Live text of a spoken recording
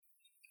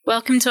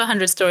Welcome to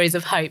 100 Stories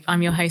of Hope.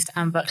 I'm your host,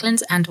 Anne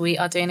Buckland, and we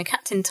are doing a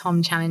Captain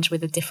Tom challenge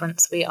with a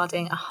difference. We are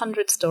doing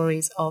 100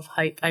 stories of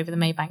hope over the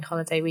Maybank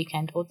holiday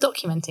weekend, or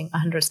documenting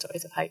 100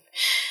 stories of hope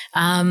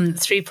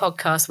through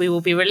podcasts. We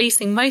will be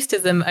releasing most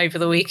of them over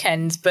the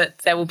weekend, but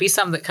there will be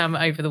some that come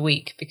over the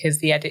week because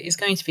the edit is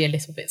going to be a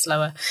little bit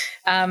slower.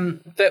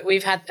 But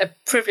we've had a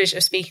privilege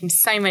of speaking to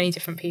so many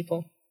different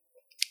people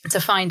to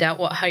find out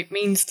what hope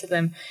means to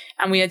them.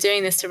 And we are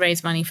doing this to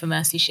raise money for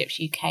Mercy Ships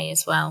UK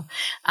as well.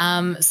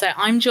 So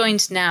I'm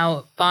joined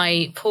now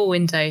by Paul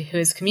Windo, who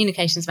is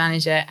Communications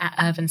Manager at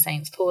Urban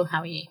Saints. Paul, how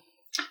are you?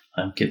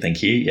 I'm good,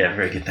 thank you. Yeah,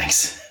 very good,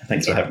 thanks.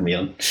 Thanks for having me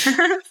on.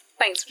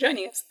 Thanks for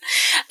joining us.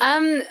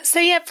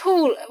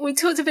 Paul, we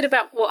talked a bit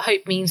about what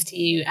hope means to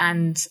you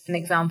and an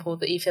example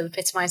that you feel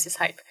epitomises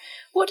hope.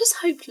 What does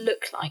hope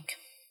look like?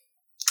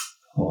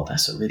 Oh,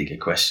 that's a really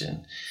good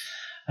question.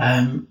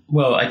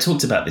 Well, I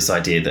talked about this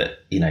idea that,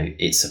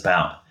 it's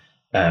about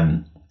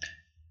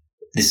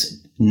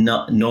this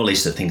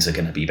knowledge that things are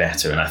going to be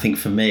better. And I think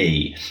for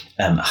me,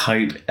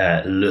 hope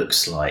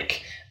looks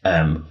like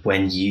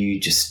when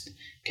you just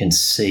can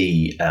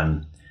see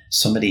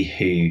somebody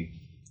who,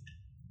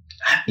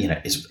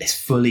 is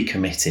fully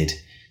committed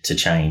to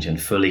change and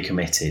fully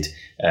committed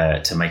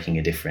to making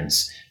a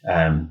difference.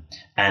 And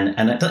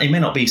it may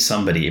not be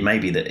somebody, it may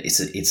be that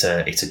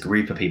it's a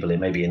group of people, it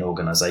may be an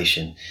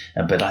organization,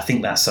 but I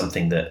think that's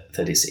something that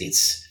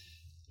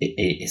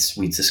it's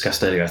we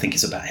discussed earlier. I think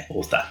it's about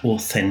that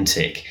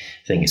authentic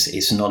thing.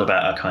 It's not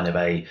about a kind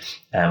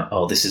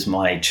of this is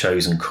my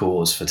chosen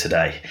cause for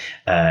today.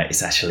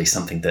 It's actually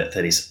something that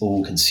is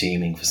all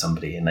consuming for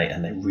somebody, and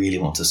they really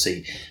want to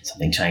see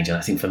something change. And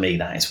I think for me,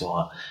 that is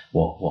what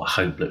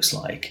hope looks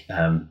like.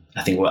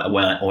 I think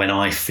when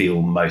I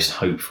feel most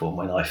hopeful,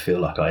 when I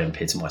feel like I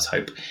epitomise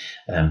hope,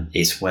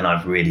 it's when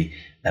I've really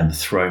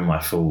thrown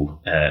my full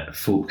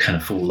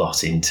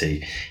lot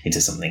into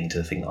something, into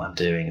the thing that I'm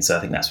doing. And so I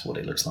think that's what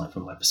it looks like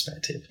from my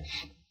perspective.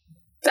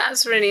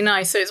 That's really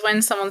nice. So it's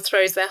when someone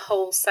throws their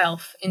whole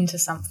self into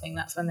something,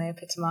 that's when they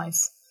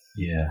epitomise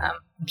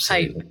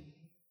hope.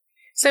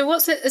 So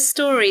what's a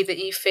story that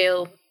you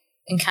feel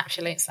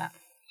encapsulates that?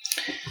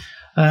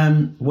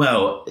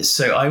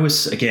 So I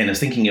was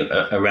thinking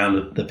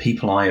around the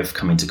people I have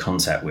come into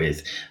contact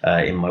with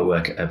in my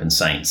work at Urban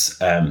Saints,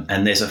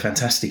 and there's a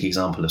fantastic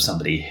example of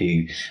somebody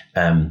who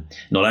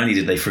not only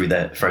did they throw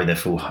their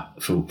full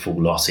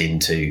lot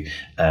into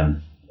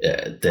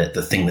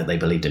the thing that they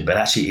believed in, but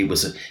actually it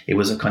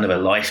was a kind of a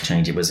life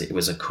change. It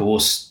was a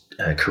course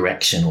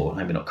correction, or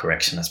maybe not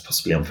correction, that's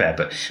possibly unfair,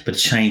 but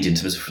change in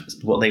terms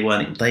of what they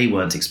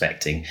weren't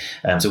expecting.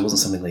 So it wasn't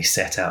something they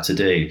set out to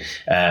do,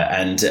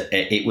 and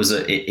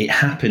it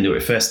happened, or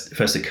it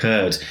first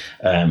occurred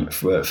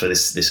for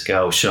this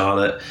girl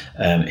Charlotte,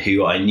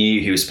 who I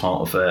knew, who was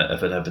part of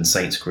an Urban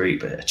Saints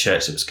group, a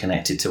church that was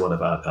connected to one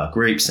of our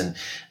groups,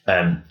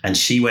 and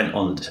she went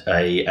on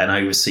an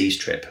overseas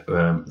trip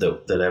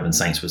that Urban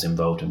Saints was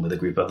involved in with a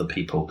group of other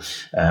people.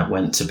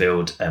 Went to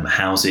build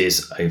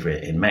houses over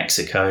in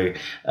Mexico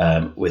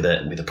with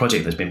a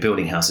project that's been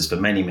building houses for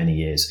many, many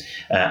years.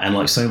 And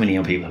like so many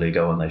young people who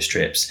go on those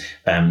trips,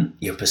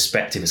 your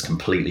perspective is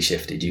completely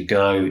shifted. You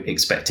go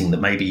expecting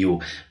that maybe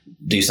you'll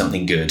do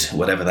something good,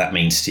 whatever that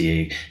means to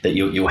you, that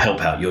you'll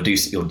help out,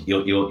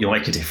 you'll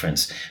make a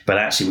difference. But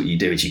actually what you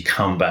do is you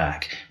come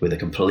back with a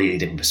completely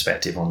different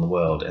perspective on the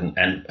world.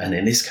 And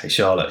in this case,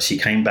 Charlotte, she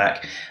came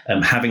back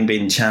having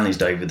been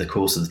challenged over the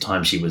course of the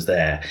time she was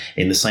there,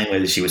 in the same way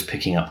that she was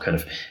picking up kind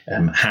of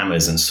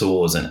hammers and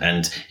saws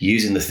and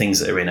using the things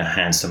that are in her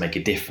hands to make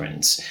a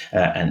difference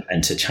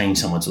and to change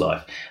someone's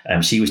life.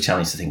 She was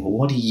challenged to think, well,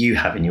 what do you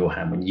have in your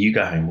hand when you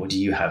go home? What do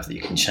you have that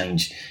you can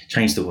change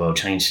the world,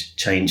 change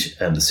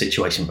the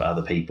situation for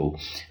other people?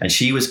 And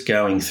she was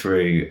going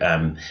through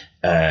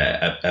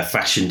a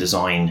fashion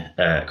design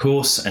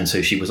course, and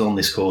so she was on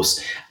this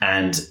course,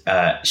 and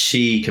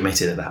she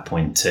committed at that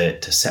point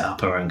to set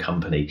up her own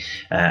company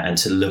and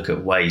to look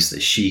at ways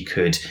that she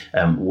could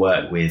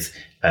work with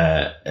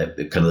kind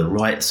of the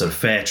right sort of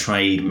fair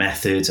trade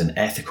methods and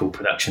ethical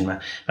production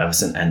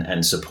methods,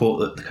 and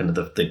support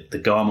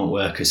the garment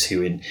workers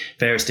who are in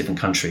various different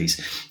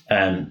countries.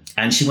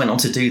 And she went on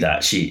to do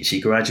that. She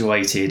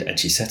graduated and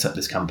she set up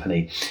this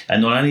company.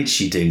 And not only did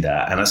she do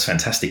that, and that's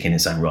fantastic in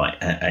its own right,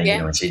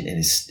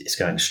 it's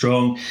going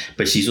strong,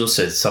 but she's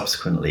also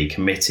subsequently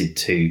committed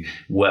to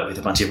work with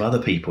a bunch of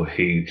other people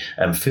who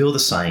feel the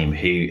same,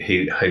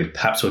 who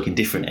perhaps work in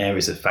different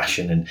areas of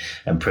fashion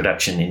and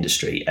production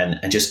industry, and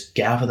just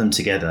gather them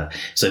together.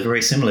 So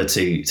very similar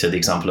to the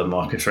example of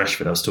Marcus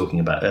Rashford I was talking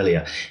about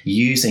earlier,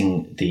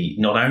 using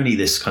not only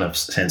this kind of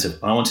sense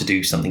of I want to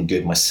do something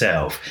good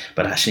myself,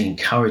 but actually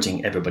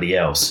encouraging everybody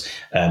else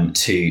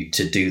to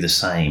do the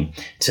same,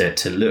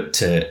 to look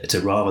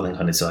to rather than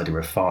kind of this idea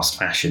of fast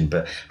fashion,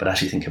 but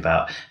actually think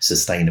about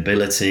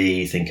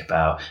sustainability, think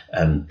about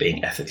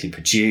being ethically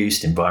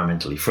produced,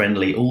 environmentally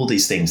friendly, all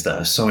these things that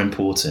are so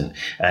important,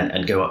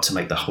 and go up to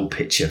make the whole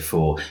picture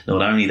for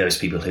not only those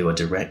people who are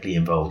directly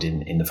involved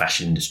in the fashion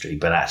fashion industry,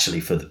 but actually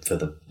for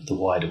the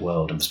wider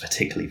world, and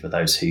particularly for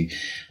those who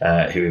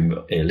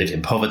live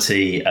in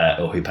poverty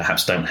or who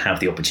perhaps don't have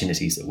the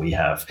opportunities that we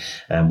have,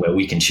 where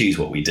we can choose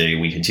what we do,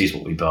 we can choose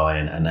what we buy,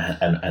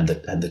 and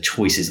the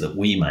choices that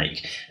we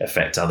make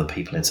affect other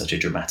people in such a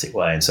dramatic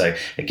way. And so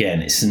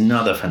again, it's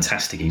another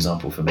fantastic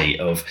example for me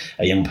of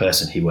a young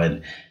person who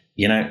went,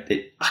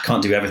 I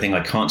can't do everything.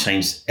 I can't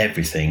change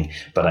everything,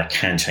 but I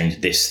can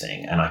change this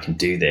thing, and I can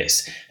do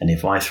this. And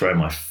if I throw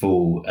my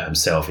full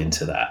self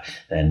into that,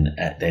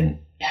 then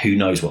who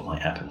knows what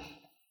might happen.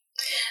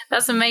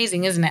 That's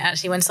amazing, isn't it?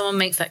 Actually, when someone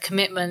makes that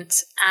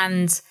commitment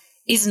and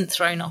isn't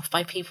thrown off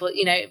by people,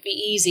 it'd be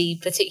easy,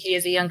 particularly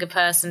as a younger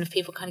person, of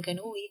people kind of going,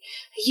 "Oh,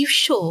 are you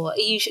sure? Are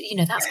you sure?"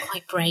 That's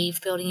quite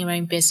brave, building your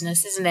own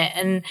business, isn't it?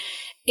 And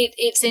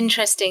it's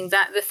interesting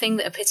that the thing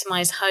that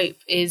epitomized hope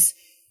is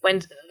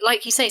when,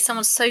 like you say,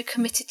 someone's so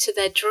committed to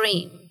their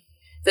dream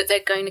that they're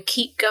going to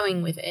keep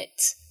going with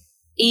it,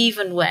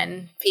 even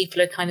when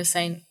people are kind of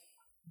saying,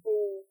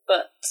 "Oh,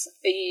 but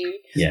are you?"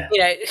 Yeah.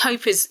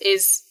 Hope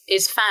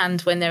is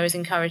fanned when there is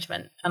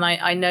encouragement, and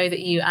I know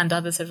that you and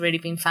others have really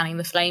been fanning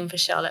the flame for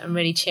Charlotte and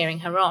really cheering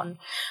her on.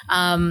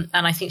 And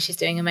I think she's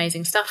doing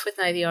amazing stuff with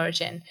Know the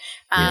Origin.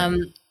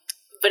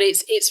 But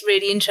it's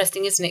really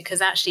interesting, isn't it?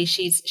 Because actually,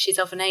 she's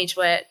of an age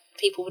where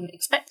people wouldn't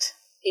expect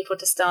people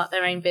to start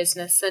their own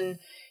business, and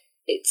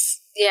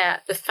it's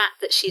the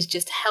fact that she's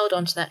just held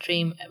on to that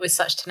dream with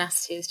such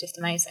tenacity is just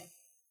amazing.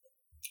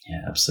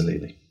 Yeah,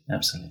 absolutely.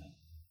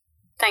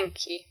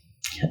 Thank you.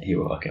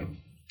 You're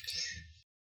welcome.